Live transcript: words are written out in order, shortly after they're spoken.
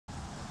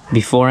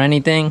before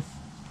anything,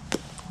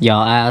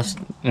 y'all asked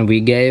and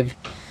we gave.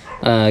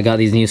 Got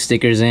these new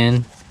stickers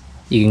in.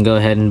 You can go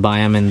ahead and buy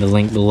them in the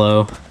link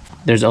below.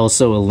 There's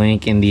also a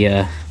link in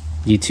the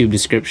YouTube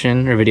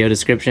description or video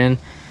description.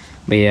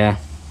 But yeah,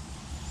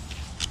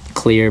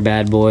 clear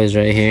bad boys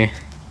right here.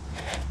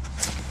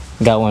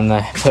 Got one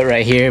I put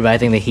right here, but I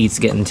think the heat's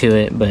getting to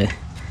it. But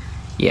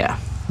yeah,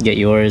 get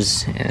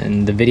yours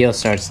and the video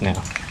starts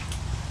now.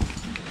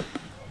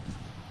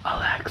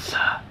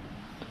 Alexa,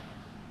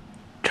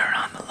 turn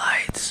on the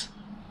lights.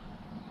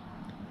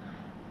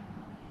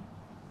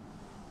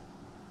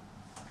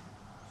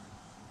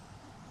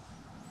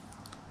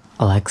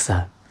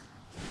 Alexa,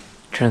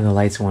 turn the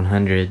lights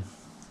 100.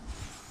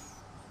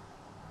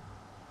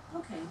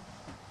 Okay.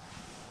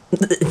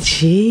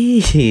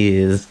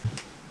 Jeez.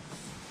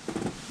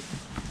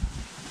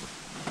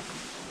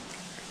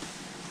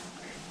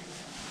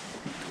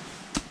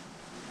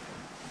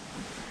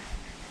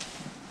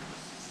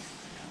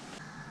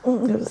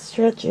 It was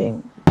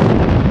stretching.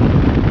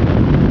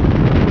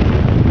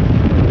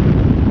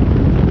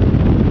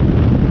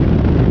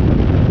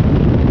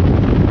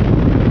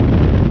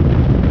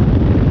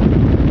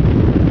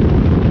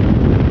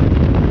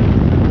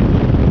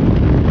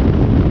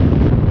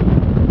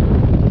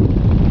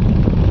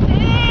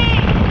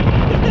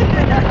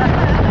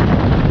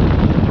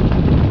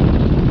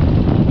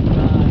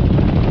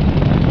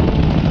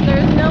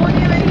 There's no one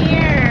even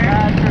here.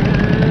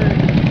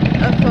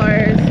 Of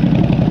course.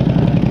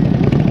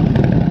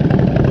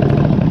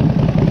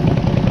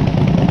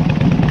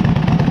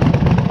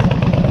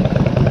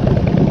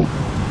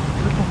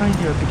 Behind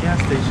you at the gas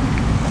station.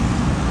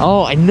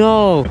 Oh, I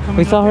know.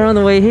 We saw her on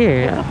the way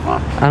here.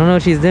 I don't know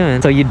what she's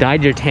doing. So you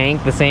dyed your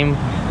tank the same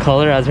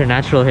color as her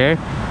natural hair?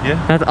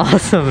 Yeah. That's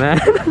awesome, man.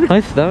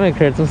 My stomach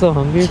hurts. I'm so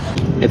hungry.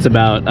 It's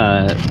about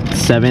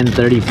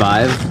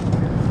 7:35,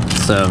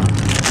 so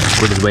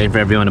we're just waiting for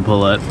everyone to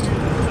pull up.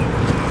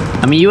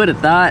 I mean, you would have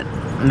thought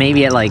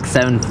maybe at like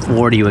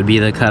 7:40 would be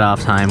the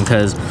cutoff time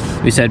because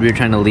we said we were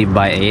trying to leave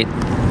by 8.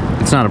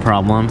 It's not a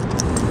problem.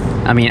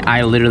 I mean,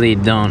 I literally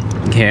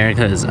don't care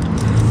because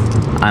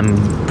I'm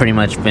pretty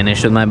much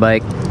finished with my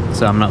bike,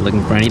 so I'm not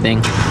looking for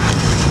anything.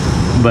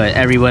 But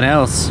everyone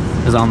else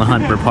is on the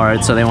hunt for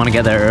parts, so they want to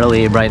get there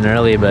early, bright and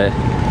early, but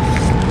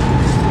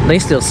they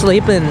still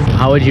sleeping.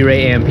 How would you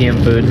rate AM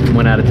PM food?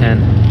 1 out of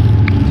 10?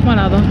 One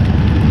of them.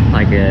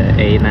 Like a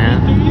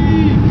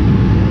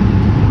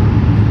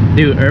 8.5?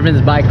 Dude,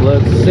 Irvin's bike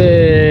looks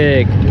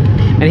sick.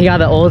 And he got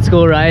the old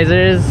school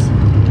risers.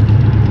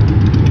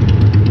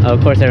 Oh,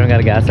 of course everyone got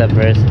a gas up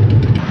first.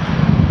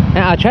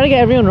 Now, I try to get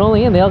everyone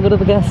rolling in. They all go to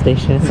the gas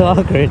station. It's so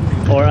awkward.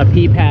 Or a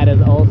pee pad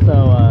is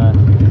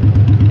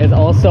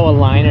also a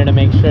liner to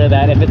make sure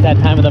that if it's that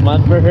time of the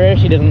month for her,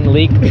 she doesn't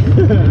leak.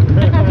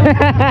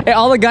 Hey,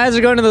 all the guys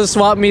are going to the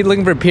swap meet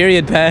looking for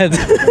period pads.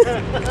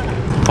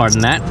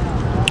 Pardon that.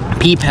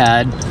 Pee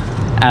pad,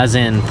 as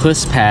in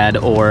puss pad,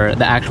 or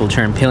the actual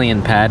term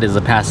pillion pad, is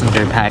a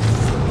passenger pack.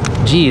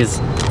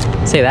 Jeez,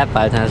 say that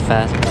 5 times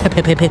fast. What's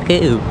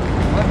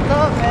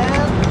up,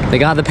 man? They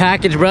got the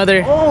package,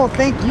 brother. Oh,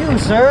 thank you,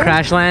 sir.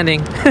 Crash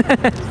landing.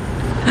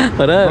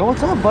 What up? Bro,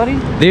 what's up, buddy?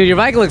 Dude, your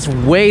bike looks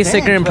way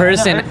sicker in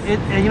person.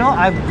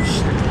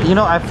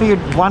 I figured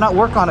why not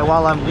work on it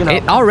while I'm,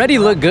 It already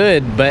looked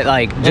good, but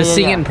like just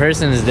seeing it in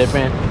person is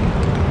different.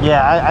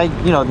 Yeah,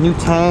 new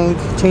tank,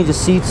 change the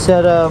seat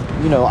setup,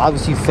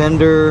 obviously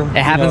fender.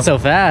 It happened so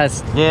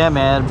fast. Yeah,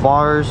 man,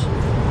 bars.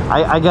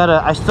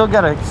 I still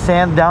gotta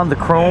sand down the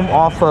chrome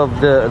off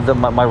of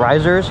my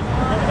risers.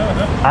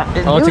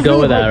 To go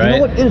with that, right? You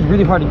know what? It is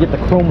really hard to get the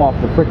chrome off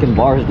the freaking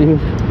bars, dude.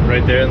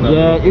 Right there in the...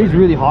 Yeah, it was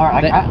really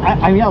hard.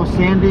 I mean, I was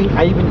sanding.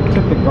 I even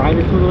took the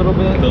grinder to it a little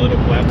bit. The little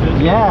flap is?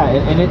 Yeah,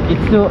 and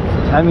it's still,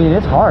 I mean,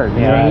 it's hard.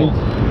 You know what I mean?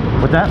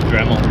 What's that?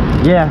 Dremel.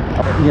 Yeah.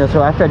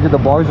 So after I did the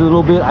bars a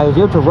little bit, I was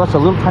able to rust a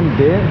little tiny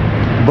bit.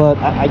 But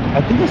I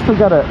think I still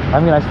gotta,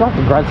 I still have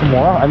to grind some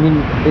more out. I mean,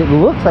 it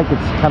looks like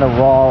it's kind of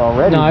raw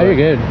already. No, you're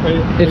good.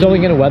 It's only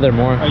gonna weather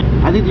more.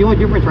 I think the only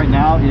difference right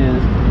now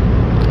is,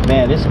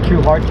 man, this is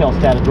true hardtail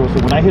status, bro. So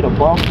when I hit a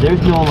bump,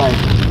 there's no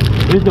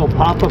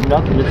pop-up,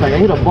 nothing. It's like I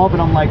hit a bump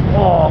and I'm like,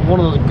 oh, one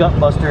of those gut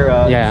buster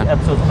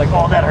episodes. I'm like,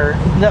 oh, that hurt.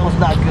 That was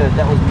not good.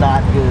 That was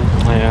not good.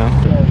 I know.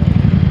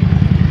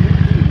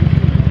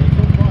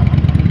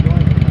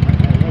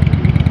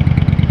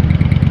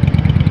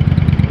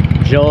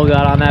 Joel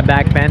got on that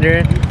back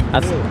fender.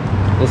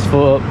 This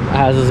fool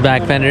has his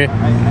back fender.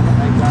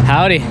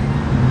 Howdy.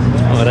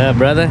 What up,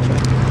 brother?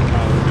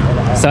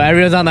 So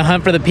everyone's on the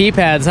hunt for the pee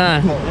pads,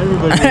 huh?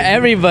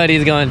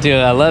 Everybody's going to.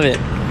 I love it.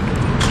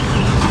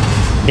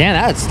 Damn,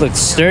 that looks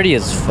sturdy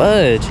as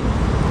fudge.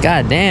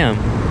 God damn.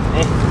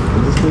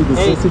 Just need the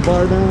sissy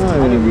bar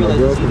now, and then the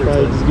girls can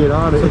probably just get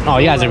on it. Oh,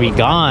 you guys are be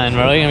gone,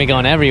 bro. You're gonna be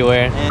going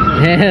everywhere.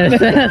 Yes,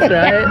 that's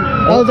right.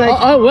 I was like,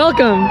 oh,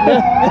 welcome.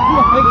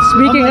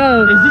 Speaking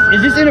of,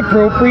 is this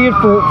inappropriate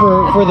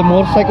for the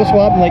motorcycle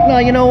swap? I'm like, no,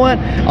 you know what?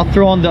 I'll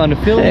throw on the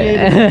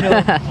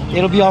unaffiliated.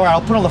 It'll be all right.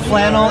 I'll put on the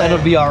flannel, and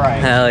it'll be all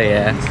right. hell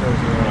yeah.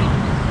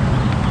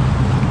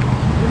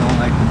 They don't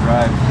like the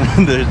drive,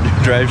 the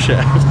drive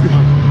shaft.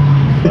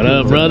 What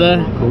up,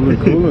 brother? Cooler,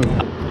 cooler.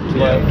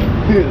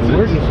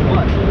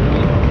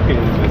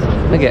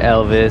 Look at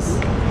Elvis.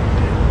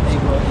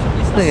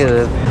 Look at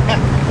this.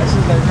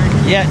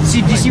 Yeah,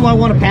 see, do you see why I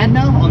want a pad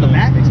now on the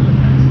back? This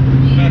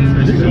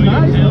is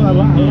nice. I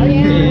like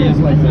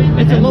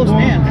it. It's a low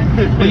stand.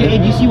 But do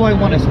you see why I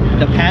want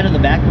the pad in the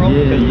back, bro?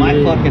 Because my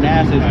fucking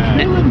ass is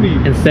killing me.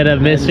 Instead of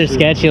Mr.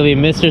 Sketch, you'll be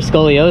Mr.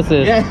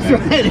 Scoliosis. Yeah, that's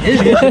right.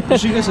 You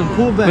should get some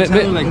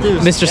pullbacks like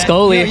this. Mr.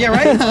 Scully. Yeah,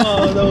 right?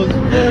 Oh, that was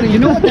funny. You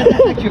know what? That's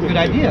actually a good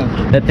idea.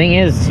 The thing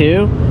is,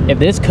 too, if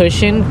this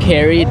cushion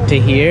carried to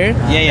here,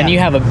 and you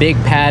have a big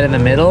pad in the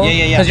middle,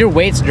 because your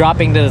weight's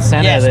dropping to the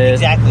center of this.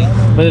 Exactly.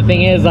 But the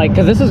thing is, like,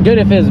 because this is good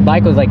if his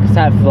bike was like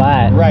sat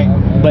flat. Right.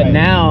 But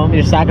now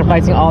you're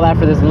sacrificing all that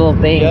for this little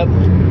thing. Yep.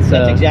 So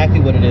that's exactly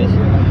what it is.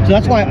 So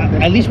that's why,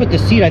 at least with the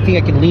seat, I think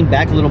I can lean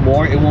back a little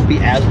more. It won't be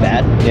as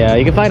bad. yeah,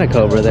 you can find a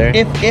Cobra there.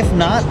 If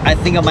not, I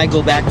think I might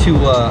go back to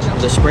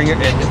the Springer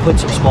and put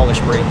some smaller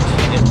springs.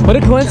 What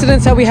a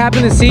coincidence how we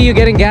happened to see you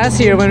getting gas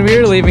here when we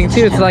were leaving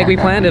too. It's like we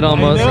planned it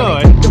almost.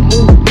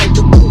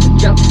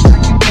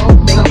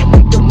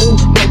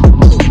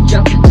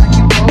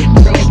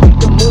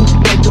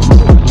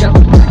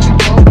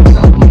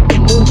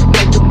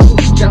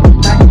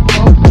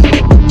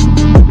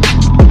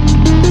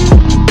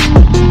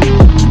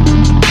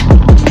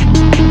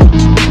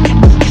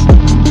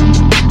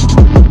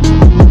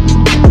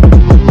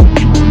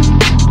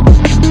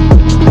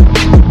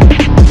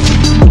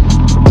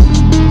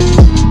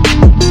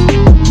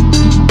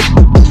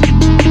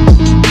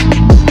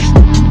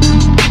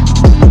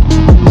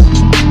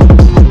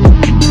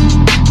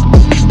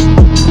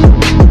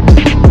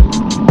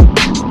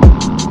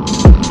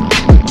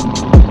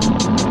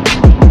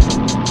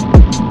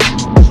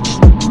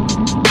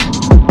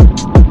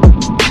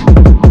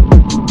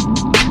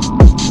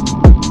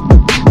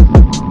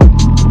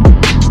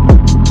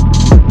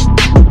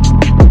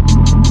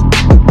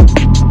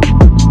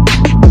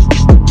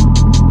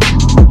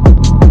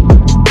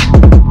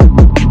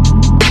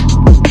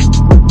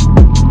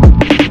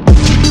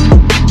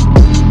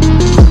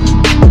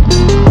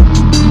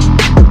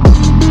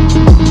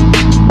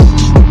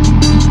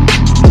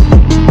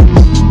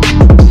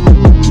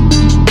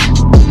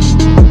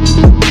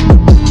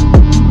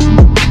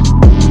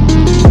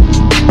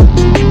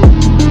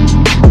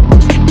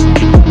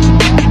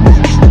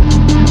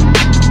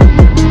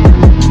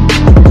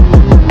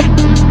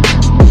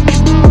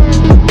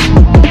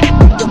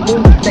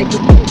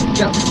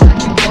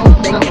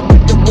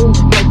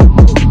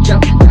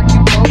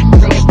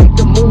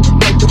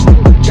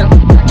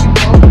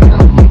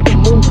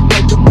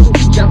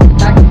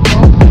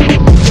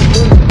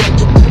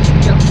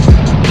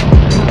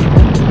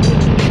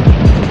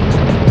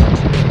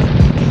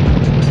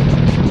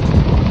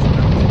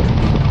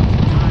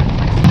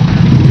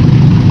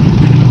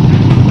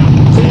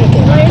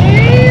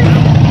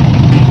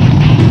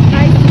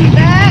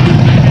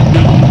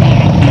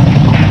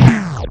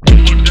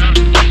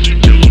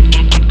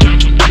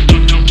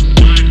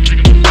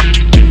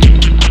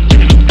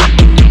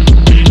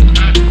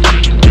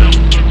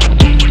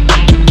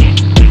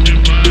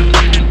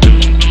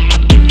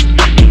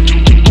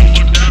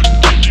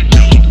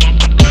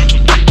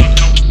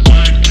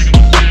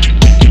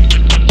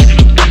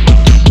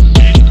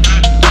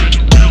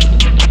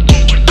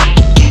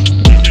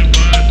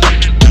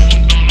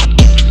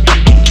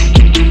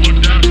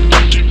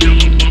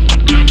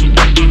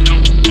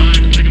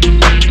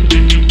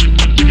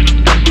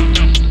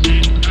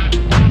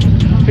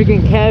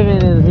 Freaking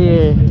Kevin is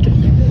here.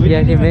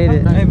 Yeah, he made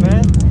it. Hey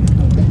man.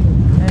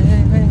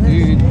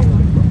 Dude.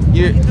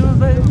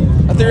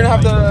 I think you're gonna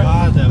have the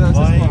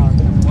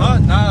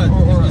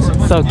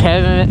So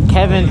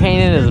Kevin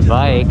painted his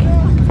bike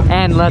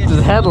and left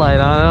his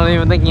headlight on. I don't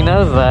even think he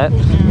knows that. Oh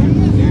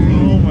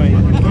my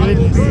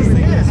goodness. This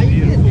thing is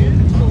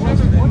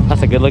beautiful.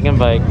 That's a good looking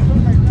bike.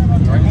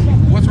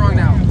 What's wrong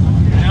now?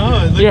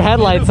 No, your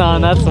headlight's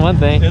on, that's one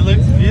thing. It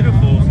looks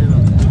beautiful.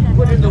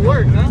 Put it to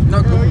work, huh?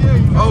 No,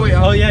 oh wait.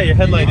 Oh yeah, your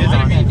headlight is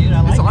on.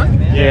 It's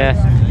on? Yeah.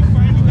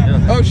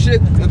 Oh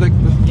shit.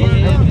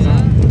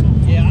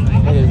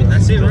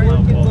 That's it, right?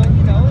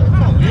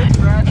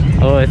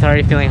 Oh, it's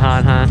already feeling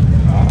hot, huh?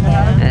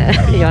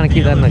 You want to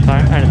keep that in the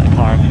car? Or in the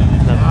car?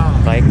 The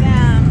bike?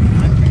 Yeah.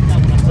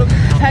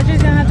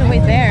 Patrick's gonna have to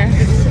wait there.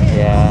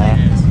 Yeah.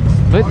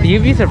 But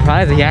you'd be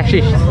surprised. He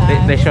actually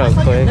they show it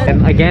quick.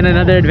 And again,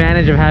 another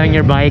advantage of having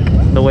your bike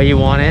the way you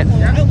want it,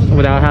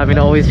 without having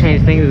to always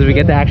change things, is we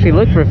get to actually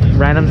look for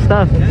random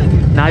stuff.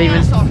 Not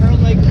even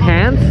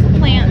plants.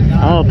 Plants.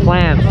 Oh,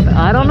 plants.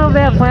 I don't know if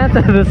they have plants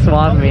at the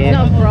swap meet.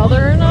 No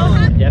brother or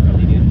not?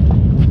 Definitely, dude.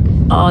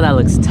 Oh, that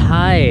looks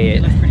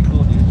tight. That's pretty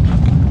cool,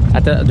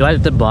 dude. Do I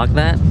have to block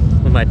that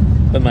with my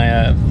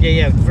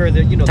Yeah, for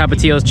the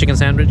Tapatio's chicken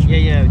sandwich?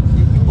 Yeah. You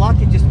block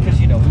it just because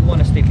we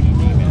want to stay PG,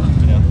 man.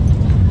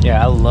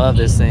 Yeah, I love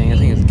this thing. I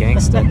think it's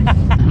gangsta.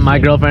 My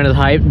girlfriend is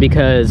hyped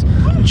because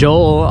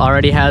Joel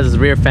already has his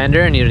rear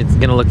fender and he's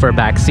gonna look for a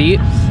back seat.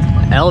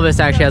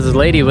 Elvis actually has his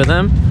lady with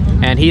him,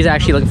 and he's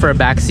actually looking for a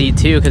back seat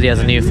too because he has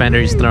a new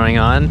fender he's throwing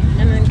on.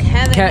 And then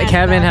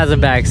Kevin has a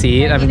back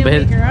seat. I mean,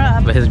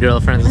 but his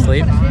girlfriend's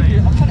asleep.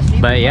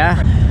 But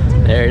yeah,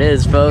 there it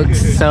is,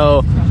 folks.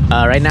 So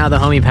right now the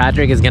homie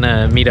Patrick is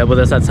gonna meet up with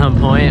us at some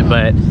point,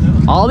 but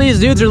all these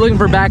dudes are looking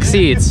for back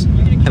seats,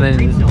 and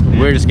then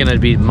we're just gonna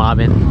be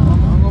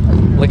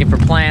mobbing, looking for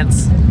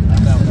plants.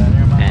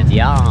 And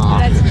yeah,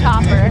 That's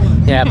Chopper.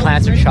 yeah,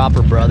 plants are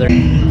Chopper, brother.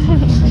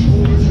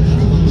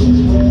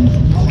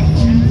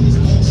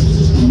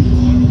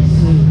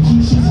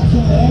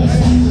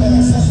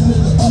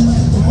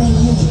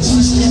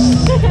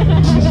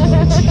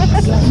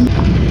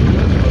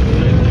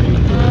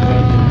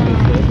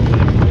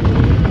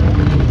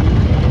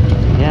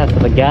 Yeah, so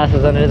the gas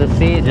is under the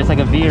seat, just like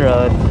a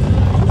V-Road.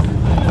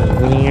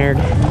 Weird.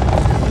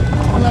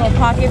 A little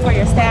pocket for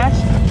your stash.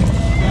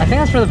 I think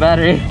that's for the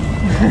battery.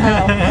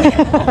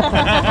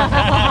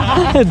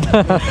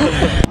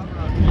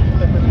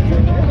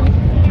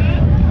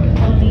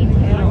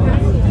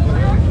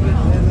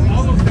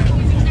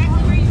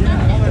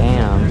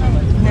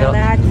 Damn. Now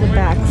that's the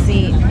back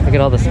seat. Look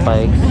at all the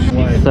spikes.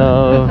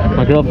 So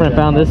my girlfriend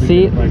found this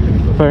seat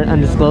for an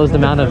undisclosed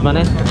amount of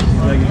money.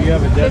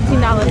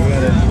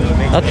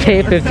 $15.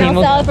 Okay, 15.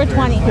 I'll sell it for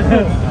 20.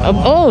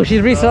 Oh,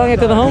 she's reselling it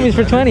to the homies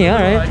for 20. All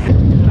right.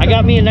 I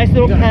got me a nice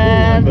little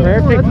pad.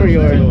 Perfect for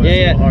yours.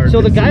 Yeah.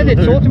 So the guy that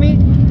sold to me,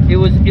 he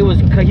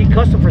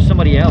custom for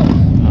somebody else,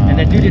 and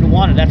that dude didn't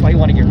want it. That's why he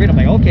wanted to get rid of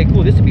it. I'm like, okay,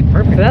 cool, this would be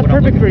perfect. So that's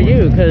perfect for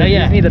you because you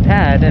just need the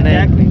pad, and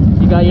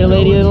then you got your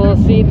lady a little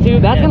seat too.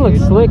 That's gonna look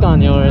slick on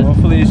yours.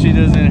 Hopefully she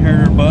doesn't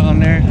hurt her butt on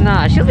there.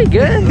 Nah, she'll be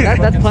good.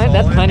 That's plenty.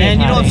 That's plenty.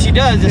 And you know, if she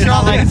does, it's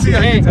not like,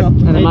 hey.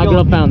 And then my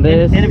girl found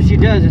this. And if she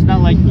does, it's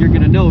not like you're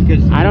gonna know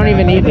because I don't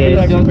even need this.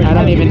 I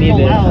don't even need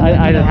this.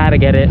 I just had to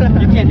get it.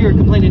 You can't hear her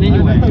complaining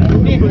anyway. I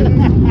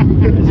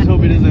just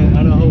hope it doesn't.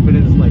 I don't hope it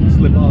doesn't like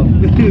slip off.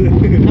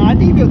 No, I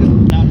think you'll be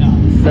able to. No.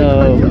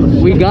 So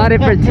we got it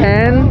for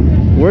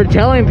 10. We're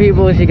telling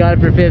people she got it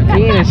for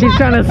 15, and she's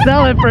trying to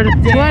sell it for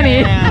 20.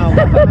 Damn.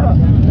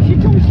 She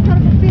told me she got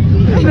it for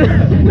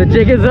 15. The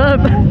jig is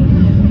up.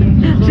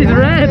 She's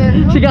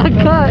red. She got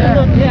caught.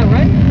 Yeah,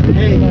 right?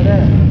 Hey,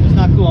 it's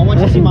not cool. I want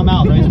you to see my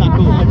mouth, right? It's not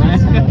cool, right?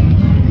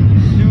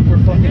 Super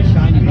fucking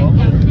shiny, bro.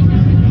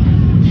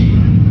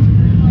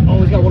 Oh,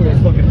 he's got one of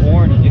those fucking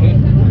horns, dude.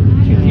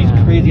 He's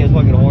crazy as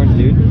fucking horns,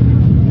 dude.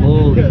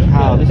 Holy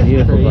cow, this is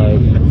beautiful, bike.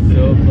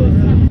 So close.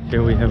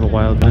 Here we have a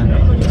wild man.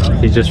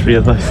 He just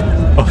realized.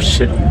 Oh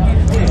shit.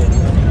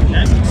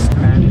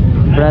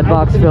 Red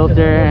box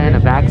filter and a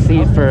back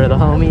seat for the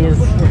homies.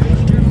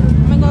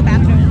 I'm gonna go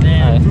bathroom.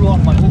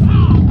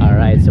 All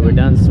right, so we're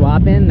done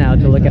swapping. Now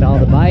to look at all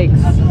the bikes.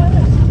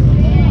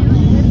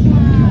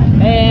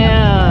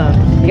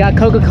 Damn, you got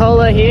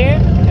Coca-Cola here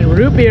and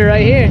root beer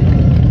right here.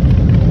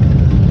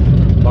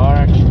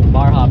 Bar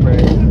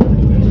hoppers.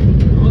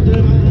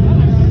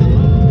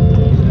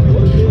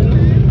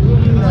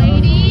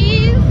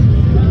 Ladies.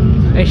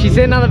 Hey, she's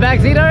sitting on the back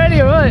seat already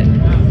or what?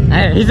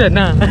 Hey, he said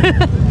no.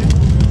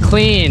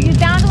 Clean. You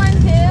found one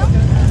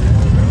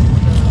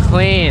too?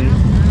 Clean.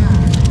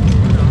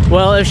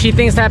 Well, if she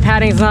thinks that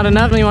padding's not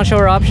enough, then you want to show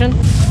her option?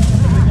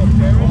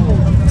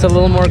 It's a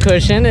little more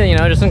cushion, you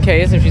know, just in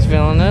case if she's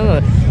feeling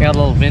it. Got a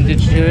little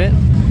vintage to it.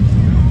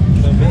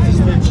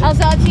 I'll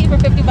sell it to you for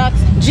 $50.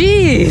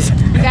 Jeez!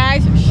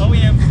 Guys.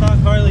 OEM stock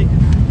Harley.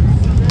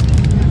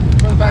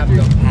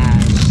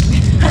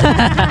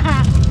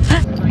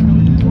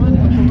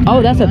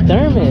 Oh, that's a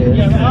thermos.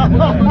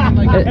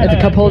 It's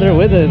a cup holder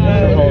with a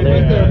cup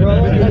holder.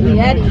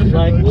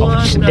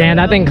 Damn,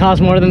 that thing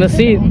costs more than the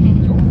seat.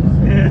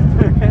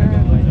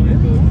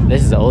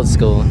 This is old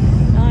school.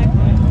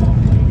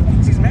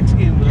 He's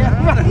Mexican.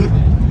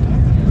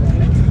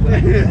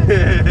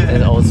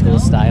 It's old school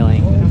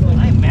styling.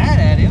 I'm mad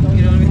at him,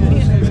 you know what I mean?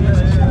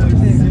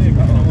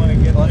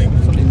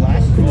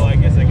 Well, I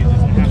guess I could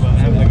just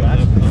have like a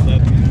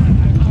left.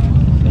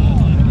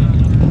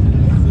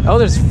 Oh,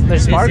 there's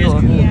sparkle.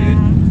 Cool,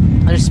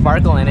 dude. There's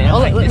sparkle in it. Oh,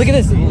 look at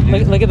this.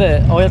 Look at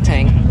the oil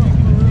tank.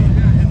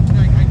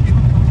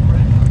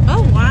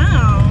 Oh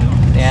wow.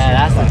 Yeah,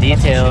 that's the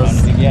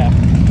details. Yeah.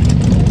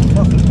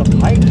 The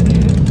pipe,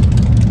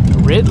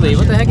 dude. Ridley,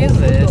 what the heck is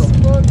this?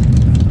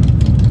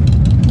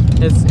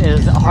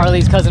 It's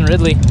Harley's cousin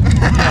Ridley. Look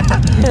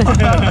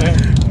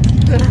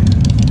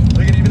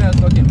at even that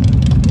fucking.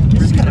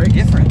 This is kind of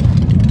different.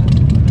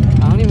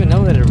 I don't even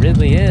know what a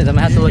Ridley is. I'm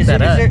gonna have to look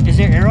that up. Is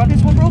there air on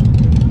this one, bro?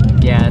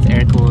 Yeah, it's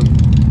air cooled.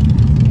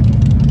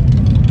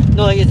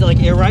 No, like, is it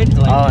like air ride?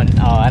 Like, Oh,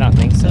 I don't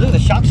think so. look at the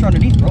shocks are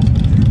underneath, bro.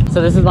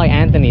 So this is like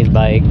Anthony's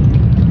bike.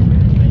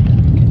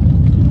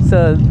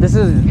 So this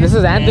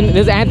is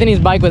Anthony's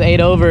bike with 8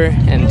 over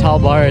and tall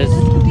bars.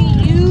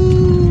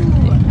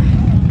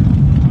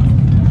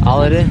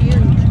 All it is.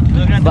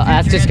 But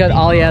that's just because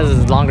all he has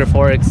is longer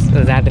forks.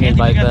 It's Anthony's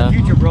bike You got though. the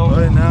future, bro.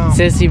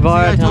 Sissy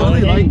bar, I totally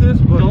Tony. like this,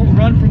 but Don't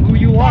run from who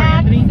you are,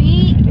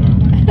 Anthony.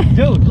 Backseat.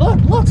 Dude, look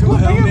right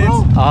here,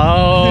 bro.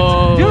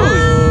 Oh.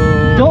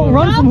 Dude, don't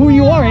run from who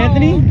you are,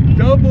 Anthony.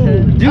 double.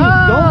 Dude,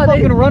 don't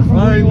they- fucking run from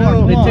who you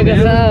are. They Come on, took us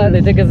man. out.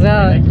 They took us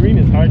out. Green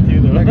is hard too,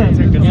 though. Yeah,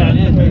 it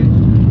is,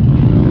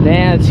 dude.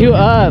 Damn, 2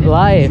 Up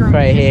life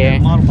right here.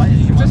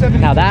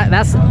 Now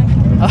that's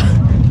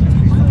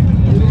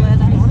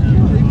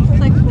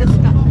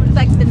It's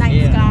like the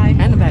night sky.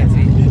 and the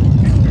backseat.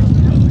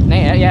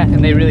 Yeah,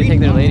 and they really take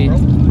their ladies.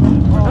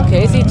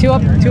 Okay, see, 2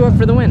 up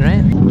for the win,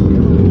 right?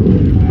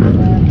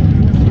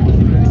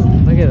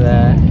 Look at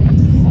that.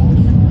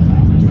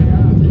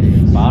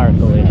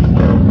 Sparkly.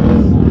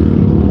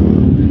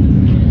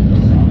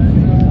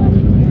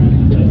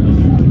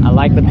 I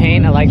like the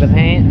paint.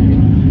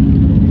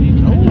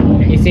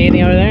 You see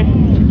anything over there?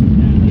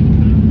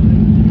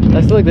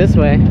 Let's look this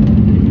way.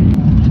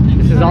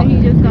 This is all.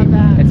 He just got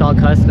that. It's all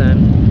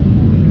custom.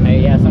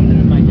 Hey, yeah, something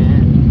in my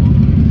hand.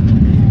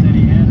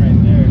 Steady hand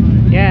right there.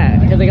 Yeah,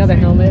 because they got the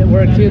helmet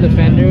work too, the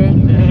fender.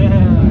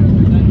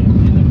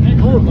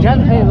 Oh,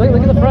 John, hey,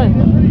 look at the front.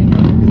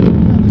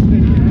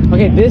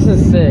 Okay, this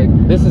is sick.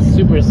 This is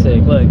super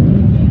sick. Look.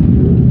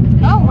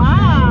 Oh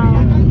wow.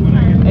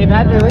 Hey,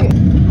 Patrick, look.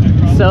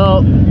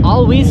 So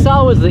all we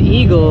saw was the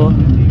Eagle,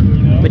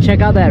 but check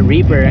out that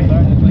Reaper.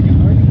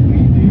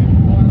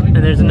 And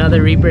there's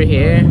another Reaper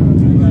here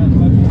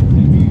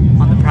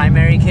on the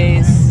primary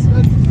case.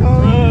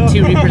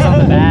 2 Reapers on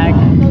the back.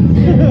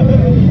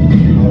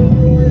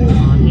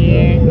 On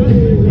here,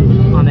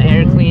 on the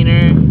air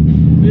cleaner,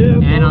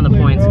 and on the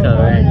points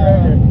cover.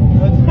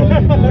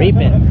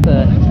 Reaping.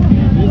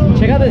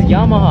 Check out this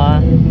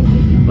Yamaha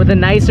with a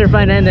nicer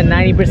front end than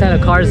 90%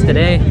 of cars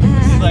today.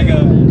 It's like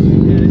a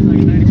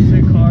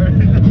 90% car.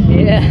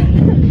 Yeah.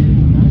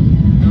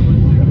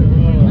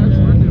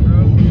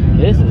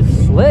 This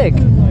is slick.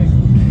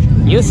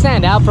 You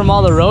stand out from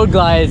all the road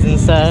glides and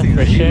stuff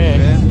for sure.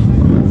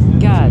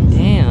 God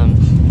damn.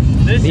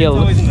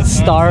 The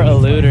Star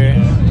Eluder.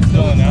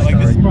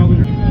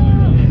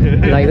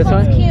 You like this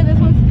one? Cute. This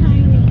one's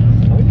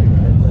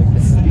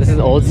tiny. This is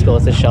old school.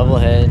 It's a shovel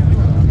head.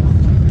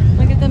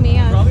 Look at the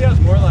Mia. Probably has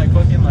more like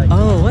fucking like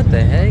Oh, what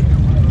the heck?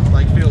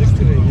 like feels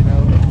to it, you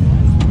know.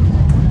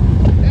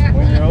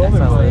 When you're older,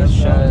 That's how it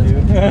shows.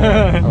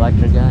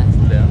 Electric guy.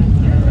 Yeah.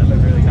 That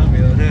looks really comfy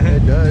though.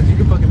 It does. You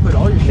can fucking put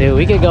all your shit. Dude,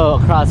 we could go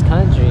across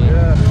country.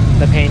 Yeah.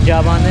 The paint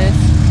job on this.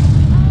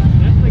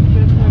 That's my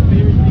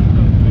favorite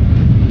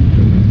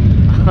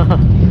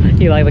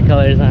thing. You like the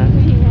colors, huh?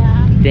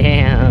 Yeah.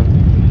 Damn.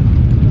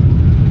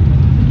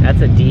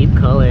 That's a deep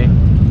color.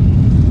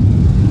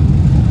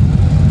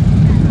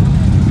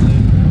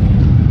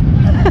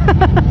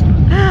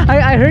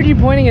 I heard you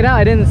pointing it out.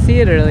 I didn't see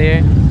it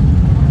earlier.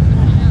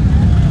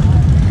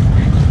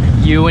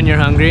 You when you're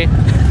hungry.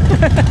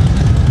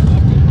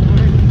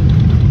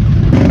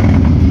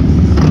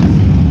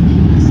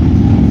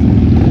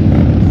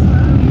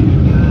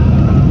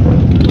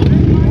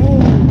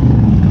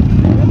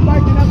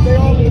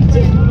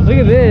 Look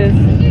at this.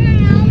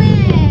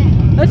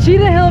 A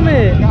cheetah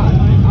helmet.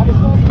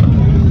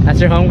 That's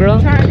your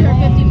homegirl? Charge her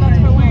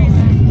 $50 for wearing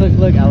it.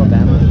 Look,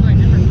 Alabama.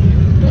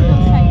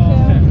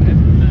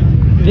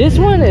 This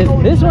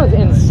one's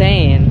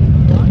insane.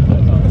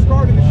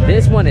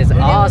 This one is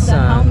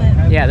awesome.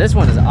 Yeah, this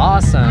one is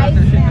awesome.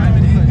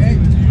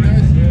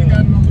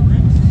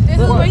 This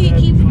is where he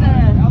keeps the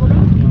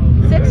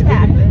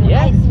 6-pack.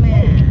 Yeah.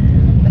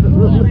 Iceman.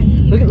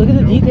 Look at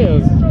the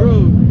details.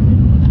 Bro.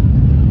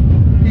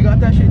 You got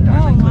that shit Oh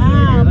diamond cut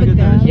wow, there. look at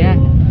that. Yeah.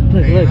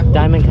 Look,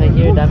 diamond cut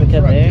here, diamond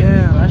cut there.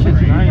 Yeah, that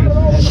shit's nice.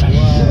 That's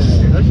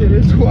wild. That shit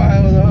is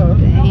wild, huh?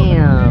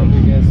 Damn.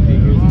 You got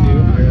speakers too.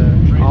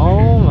 Yeah.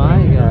 Oh my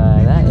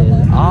god, that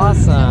is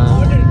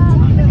awesome.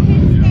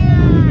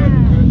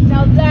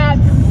 Now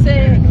that's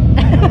sick.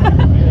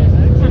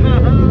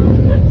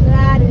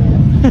 That is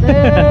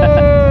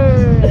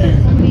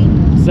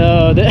sick. So,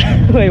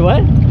 wait,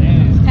 what?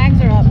 Tags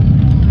are up.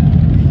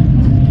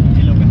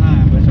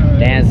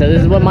 Damn, so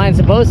this is what mine's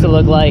supposed to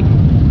look like.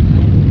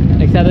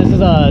 Except this is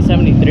a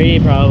 73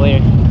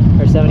 probably,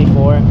 or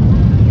 74. A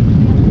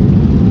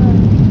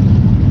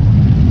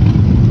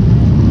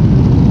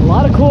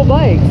lot of cool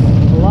bikes.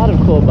 A lot of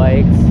cool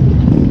bikes.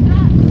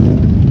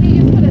 He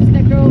just put a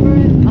sticker over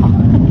it. Oh.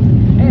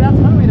 Hey, that's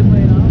one way to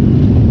play it off.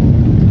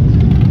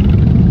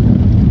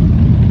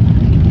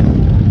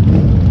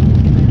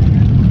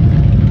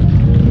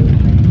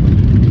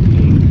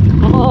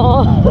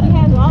 Oh. He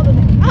has all the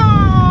things.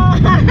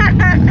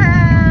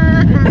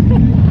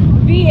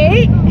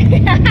 V8?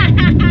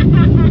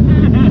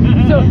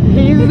 So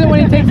he uses it when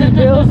he takes his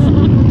pills.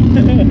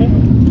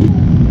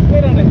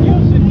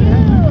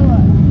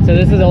 So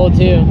this is old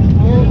too.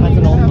 That's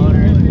an old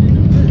motor.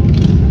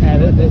 Yeah,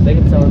 they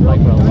can sell this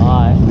bike for a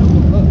lot.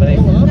 But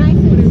It's nice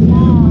and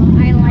small.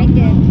 I like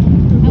it.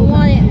 I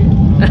want it.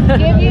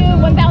 Give you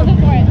 1,000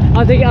 for it.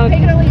 I'll take it.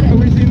 Take it or leave it.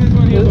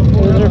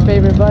 What was her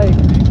favorite bike?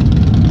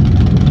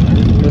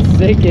 The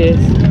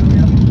sickest.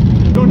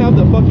 You don't have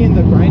the fucking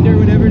grinder or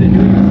whatever to do it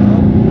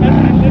yourself? I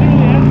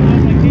literally asked him, I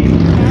was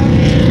like,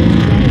 hey,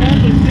 you have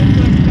the tip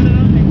so I can cut it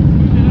out and push it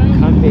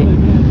out? Comfy.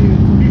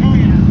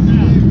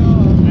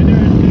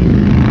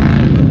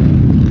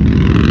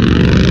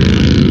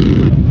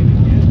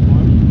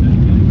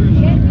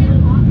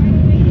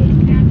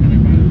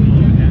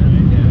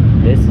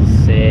 This is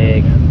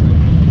sick.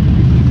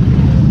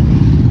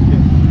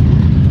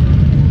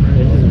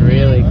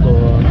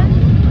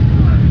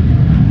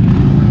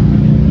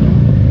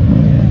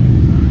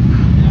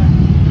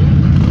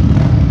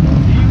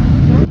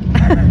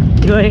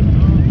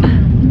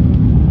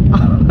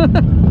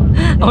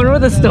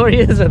 what the story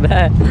is with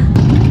that.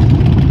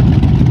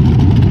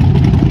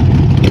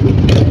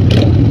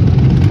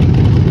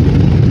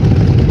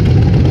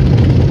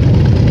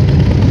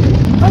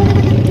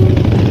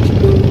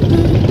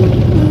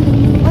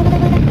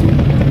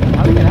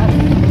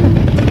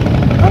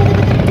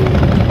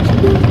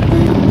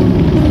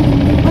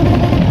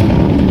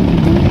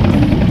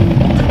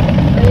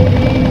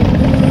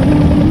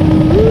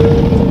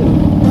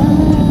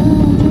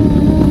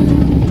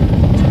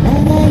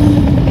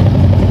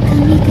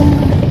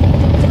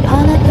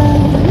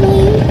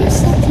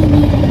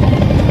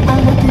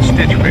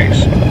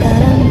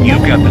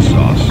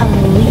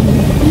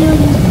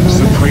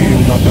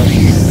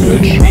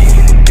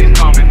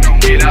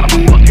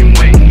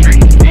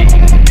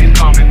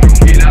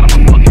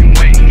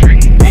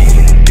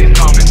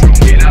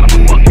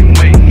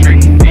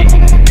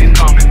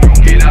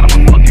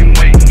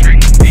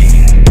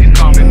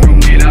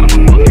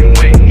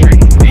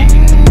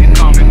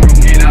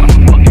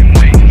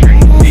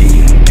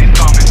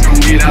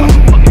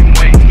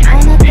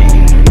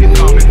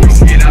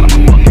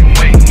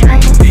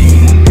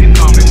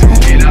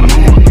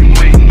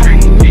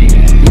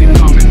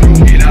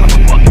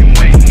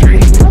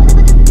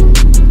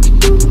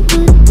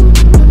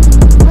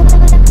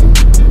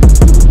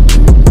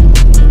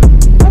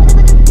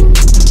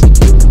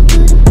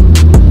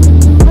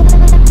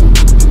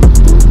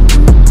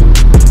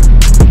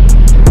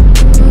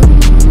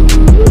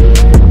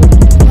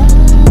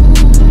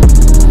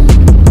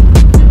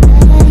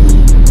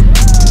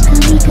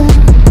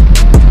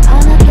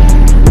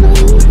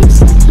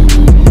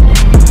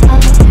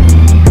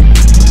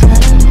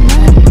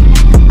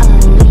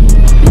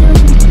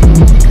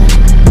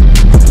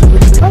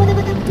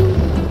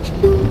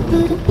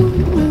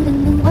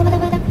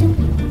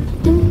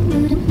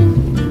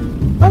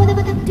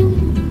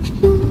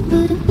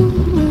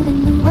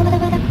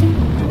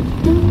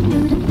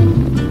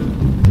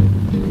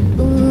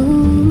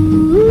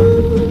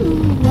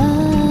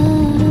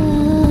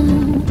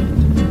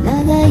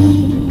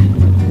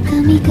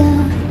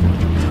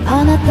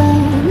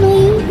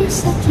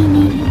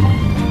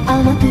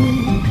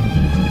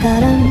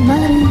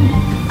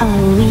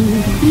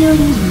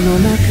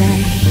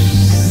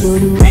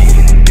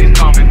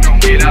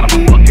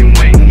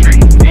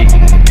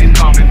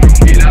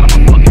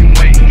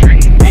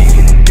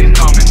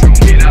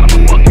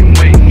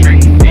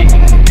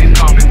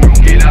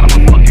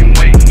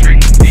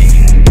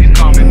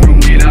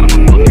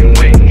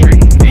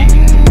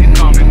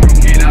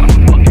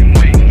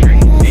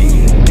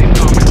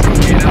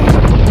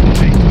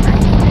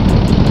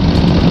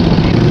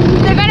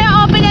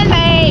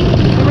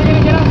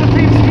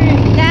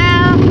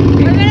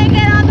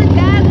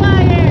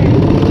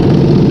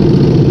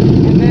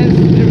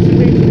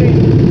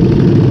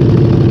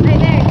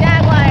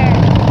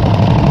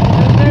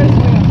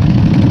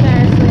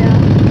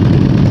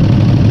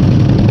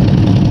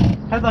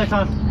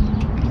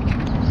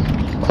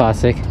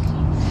 Classic.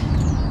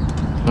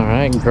 All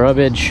right,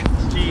 grubbage.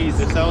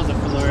 Jesus, that was a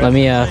fluorescent. Let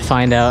me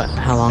find out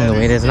how long the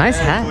wait is. Nice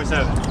hat.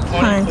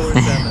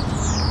 2047.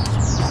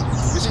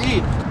 Mr.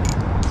 E,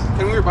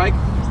 can we bike?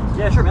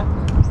 Yeah, sure, man.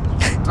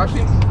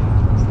 Actually,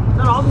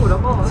 No, I'll move it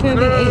up. It's gonna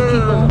be 8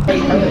 people.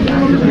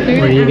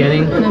 What are you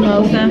getting?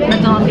 Mimosa.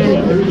 That's all I'm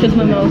getting. Just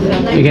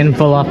mimosa. You getting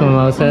full off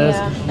mimosas?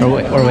 Yeah.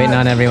 We're waiting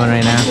on everyone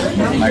right now.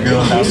 My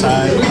girl's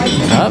outside.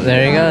 Oh,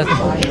 there he goes.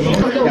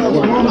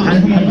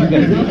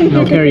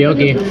 No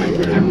karaoke.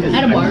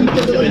 At a bar. There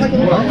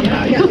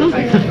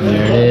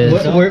it is.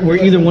 Were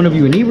either one of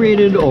you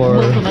inebriated or?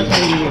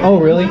 Oh,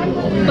 really?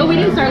 But we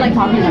didn't start like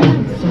talking about it.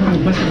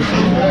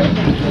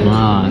 Come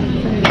on.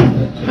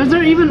 Is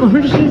there even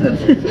oranges?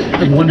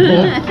 One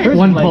pulp.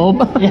 One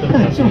pulp?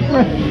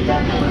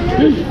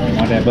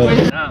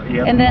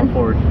 And then A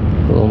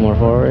little more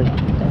forward.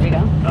 there you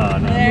go.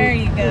 There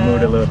you go.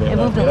 Moved a little bit. It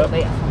moved a little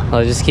bit.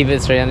 Oh, just keep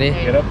it straight, Andy.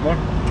 Get up more.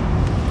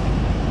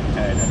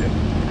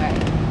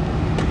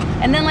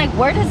 And then like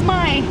where do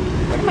my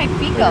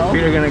feet go?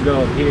 Feet are gonna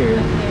go up here.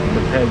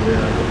 The pegs are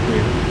like up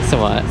here. So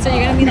what? So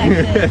you're gonna be like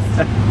this.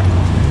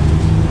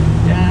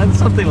 Yeah, it's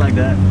something like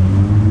that.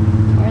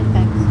 Where are the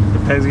pegs? The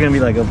pegs are gonna be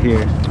like up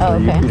here. Oh, So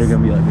your okay. feet are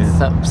gonna be like this.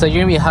 So you're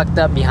gonna be hucked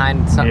up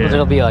behind something. Yeah.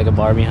 There'll be like a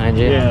bar behind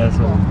you. Yeah,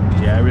 so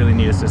yeah, I really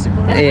need a sissy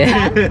bar.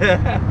 Yeah.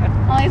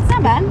 Oh, it's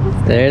not bad.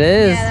 There it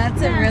is. Yeah,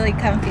 that's a really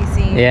comfy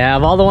seat. Yeah,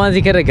 of all the ones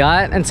you could have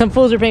got, and some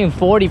fools are paying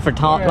 40 for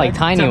like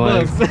tiny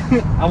ones.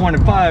 I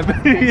wanted 5. I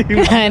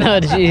know,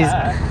 jeez.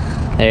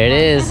 There it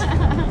is.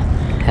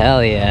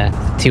 Hell yeah.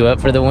 2 up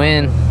for the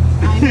win.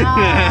 I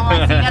know.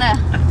 You gotta